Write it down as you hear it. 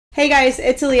Hey guys,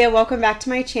 it's Alyia. Welcome back to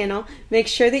my channel. Make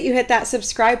sure that you hit that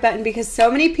subscribe button because so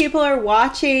many people are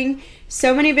watching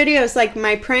so many videos. Like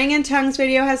my praying in tongues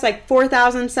video has like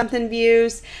 4,000 something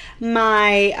views.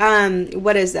 My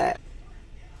what is it?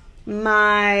 The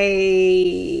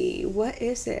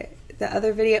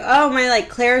other video. Oh, my like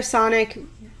Clarisonic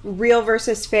real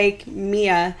versus fake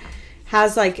Mia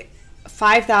has like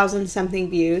 5,000 something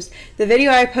views. The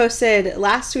video I posted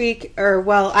last week, or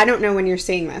well, I don't know when you're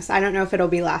seeing this. I don't know if it'll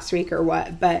be last week or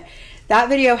what, but that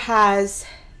video has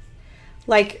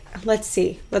like, let's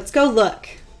see. Let's go look.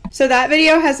 So that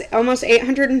video has almost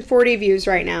 840 views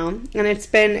right now, and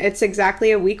it's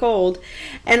exactly a week old,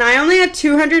 and I only have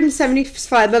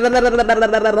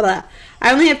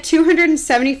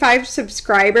 275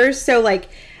 subscribers, so like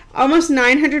almost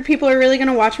 900 people are really going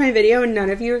to watch my video, and none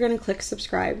of you are going to click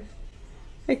subscribe.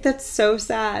 Like, that's so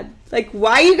sad. Like,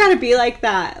 why you gotta be like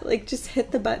that? Like, just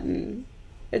hit the button.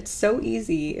 It's so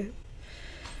easy.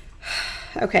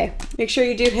 Okay, make sure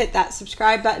you do hit that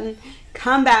subscribe button.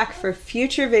 Come back for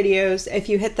future videos. If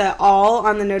you hit the all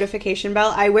on the notification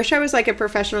bell, I wish I was like a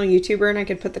professional YouTuber and I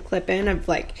could put the clip in of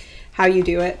like how you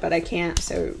do it, but I can't.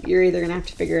 So you're either gonna have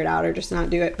to figure it out or just not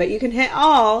do it. But you can hit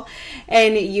all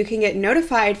and you can get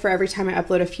notified for every time I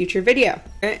upload a future video.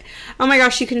 Oh my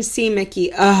gosh, you can see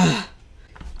Mickey. Ugh.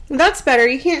 That's better.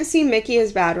 You can't see Mickey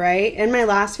as bad, right? In my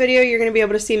last video, you're going to be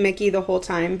able to see Mickey the whole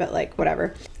time, but like,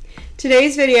 whatever.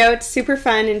 Today's video, it's super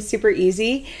fun and super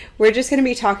easy. We're just going to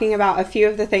be talking about a few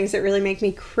of the things that really make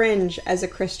me cringe as a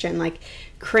Christian, like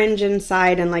cringe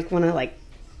inside and like want to like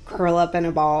curl up in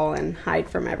a ball and hide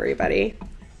from everybody.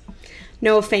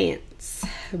 No offense,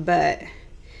 but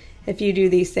if you do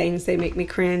these things, they make me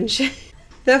cringe.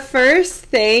 The first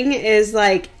thing is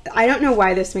like, I don't know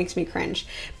why this makes me cringe,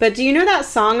 but do you know that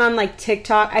song on like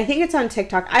TikTok? I think it's on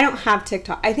TikTok. I don't have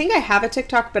TikTok. I think I have a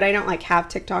TikTok, but I don't like have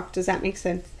TikTok. Does that make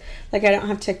sense? Like I don't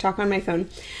have TikTok on my phone,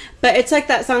 but it's like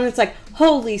that song that's like,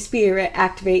 Holy Spirit,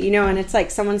 activate, you know, and it's like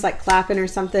someone's like clapping or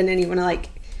something and you want to like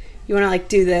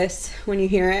do this when you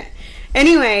hear it.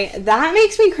 Anyway, that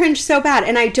makes me cringe so bad.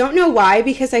 And I don't know why,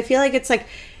 because I feel like it's like,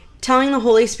 telling the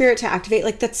Holy Spirit to activate,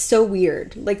 like that's so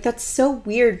weird. Like that's so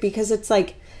weird because it's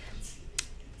like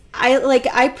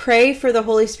I pray for the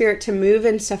Holy Spirit to move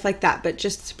and stuff like that, but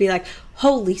just to be like,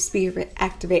 Holy Spirit,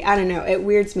 activate. I don't know. It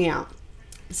weirds me out.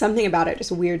 Something about it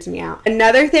just weirds me out.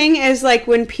 Another thing is like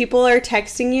when people are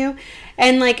texting you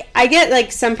and like I get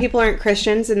like some people aren't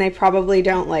Christians and they probably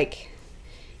don't like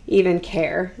even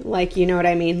care, like, you know what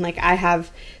I mean? Like I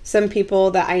have some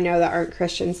people that I know that aren't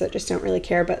Christians that just don't really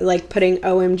care, but like putting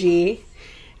OMG,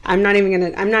 I'm not even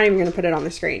gonna put it on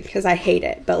the screen because I hate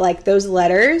it, but like those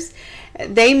letters,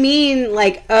 they mean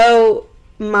like, oh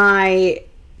my,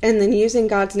 and then using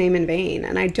God's name in vain,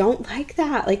 and I don't like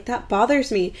that. Like that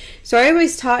bothers me. So I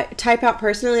always type out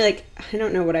personally, like, I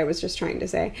don't know what I was just trying to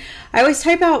say. I always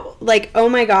type out like, oh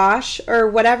my gosh, or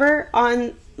whatever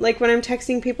on like when I'm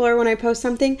texting people or when I post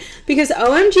something, because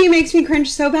OMG makes me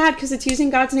cringe so bad because it's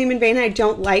using God's name in vain. I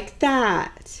don't like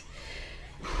that.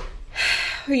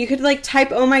 Or you could like type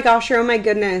oh my gosh or oh my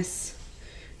goodness.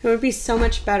 It would be so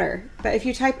much better. But if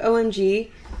you type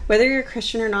OMG, whether you're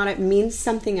Christian or not, it means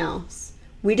something else.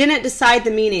 We didn't decide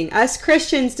the meaning. Us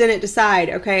Christians didn't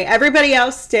decide, okay? Everybody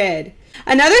else did.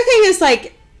 Another thing is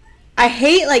like, I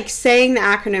hate like saying the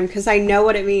acronym because I know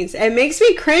what it means. It makes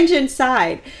me cringe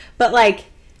inside. But like,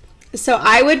 so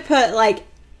I would put like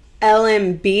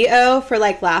LMBO for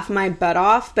like laugh my butt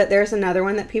off, but there's another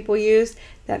one that people use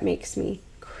that makes me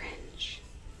cringe.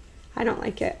 I don't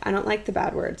like it. I don't like the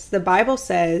bad words. The Bible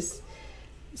says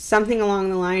something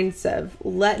along the lines of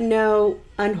let no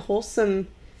unwholesome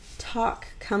talk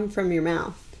come from your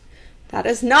mouth. That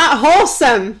is not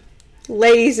wholesome,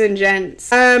 ladies and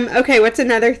gents. Okay, what's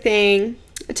another thing?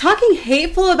 Talking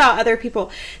hateful about other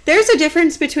people. There's a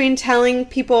difference between telling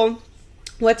people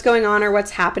what's going on or what's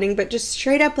happening, but just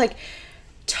straight up like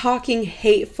talking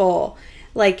hateful,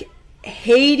 like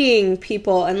hating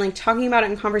people and like talking about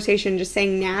it in conversation, just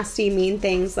saying nasty, mean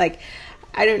things, like,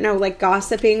 I don't know, like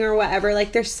gossiping or whatever.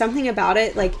 Like there's something about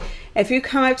it. Like if you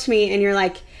come up to me and you're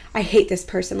like, I hate this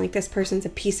person, like this person's a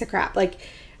piece of crap, like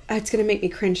it's gonna make me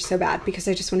cringe so bad because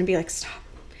I just want to be like,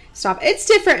 stop. It's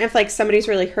different if like somebody's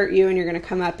really hurt you and you're gonna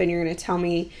come up and you're gonna tell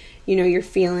me, you know, your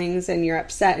feelings and you're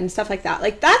upset and stuff like that.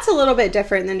 Like that's a little bit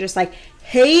different than just like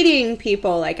hating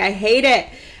people. Like I hate it.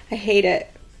 I hate it.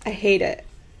 I hate it.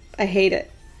 I hate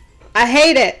it. I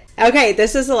hate it. Okay,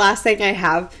 this is the last thing I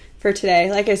have for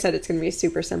today. Like I said, it's going to be a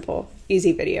super simple,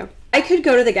 easy video. I could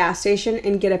go to the gas station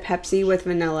and get a Pepsi with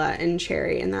vanilla and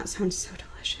cherry, and that sounds so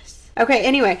delicious. Okay,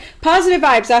 anyway, positive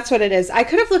vibes, that's what it is. I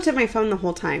could have looked at my phone the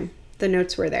whole time. The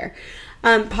notes were there.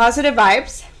 Positive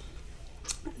vibes.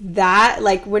 that,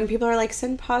 like when people are like,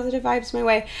 send positive vibes my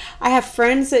way, I have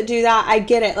friends that do that. I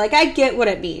get it. Like I get what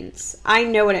it means. I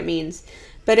know what it means.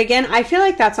 But again, I feel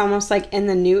like that's almost like in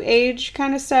the new age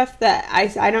kind of stuff that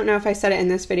I don't know if I said it in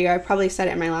this video. I probably said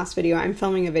it in my last video. I'm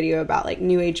filming a video about like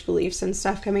new age beliefs and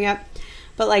stuff coming up.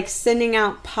 But like sending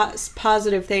out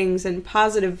positive things, and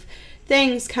positive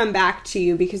things come back to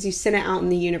you because you send it out in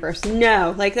the universe.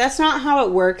 No, like that's not how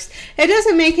it works. It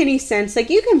doesn't make any sense.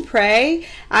 Like you can pray,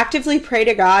 actively pray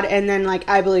to God, and then like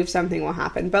I believe something will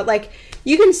happen. But like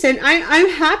you can send, I'm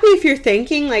happy if you're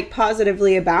thinking like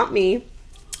positively about me.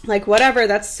 Like whatever,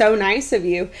 that's so nice of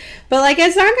you. But like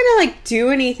it's not gonna like do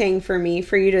anything for me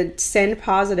for you to send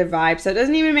positive vibes. So it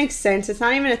doesn't even make sense. It's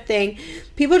not even a thing.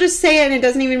 People just say it and it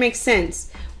doesn't even make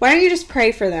sense. Why don't you just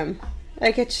pray for them?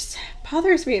 Like it just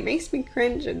bothers me. It makes me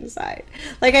cringe inside.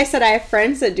 Like I said, I have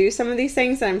friends that do some of these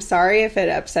things, and I'm sorry if it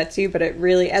upsets you, but it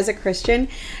really, as a Christian,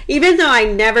 even though I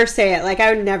never say it, like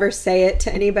I would never say it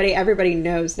to anybody, everybody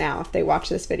knows now if they watch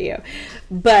this video,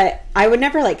 but I would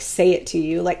never like say it to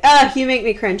you, like, oh, you make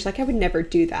me cringe. Like I would never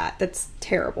do that. That's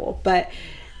terrible. But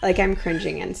like I'm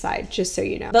cringing inside, just so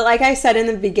you know. But like I said in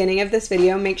the beginning of this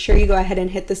video, make sure you go ahead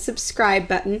and hit the subscribe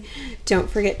button. Don't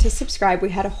forget to subscribe. We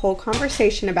had a whole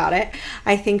conversation about it.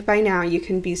 I think by now you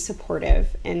can be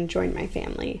supportive and join my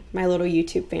family, my little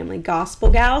YouTube family,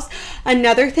 Gospel Gals.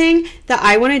 Another thing that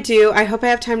I want to do, I hope I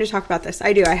have time to talk about this.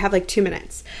 I do. I have like 2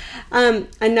 minutes.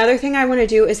 Another thing I want to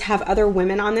do is have other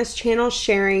women on this channel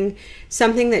sharing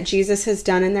something that Jesus has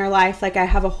done in their life. Like I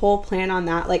have a whole plan on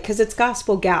that, like, cause it's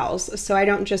Gospel Gals. So I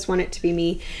don't just want it to be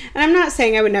me. And I'm not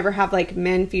saying I would never have like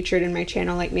men featured in my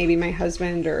channel, like maybe my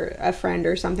husband or a friend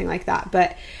or something like that.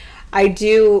 But I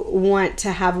do want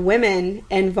to have women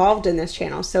involved in this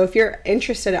channel. So if you're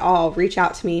interested at all, reach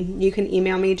out to me. You can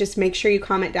email me. Just make sure you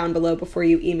comment down below before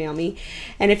you email me.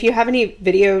 And if you have any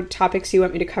video topics you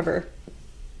want me to cover,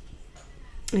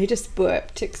 I just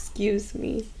burped, excuse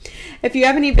me. If you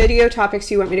have any video topics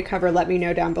you want me to cover, let me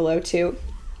know down below too.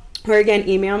 Or again,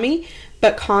 email me,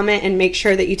 but comment and make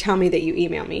sure that you tell me that you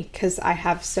email me, because I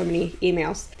have so many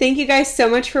emails. Thank you guys so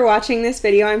much for watching this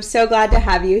video. I'm so glad to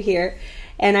have you here,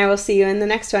 and I will see you in the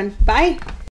next one. Bye.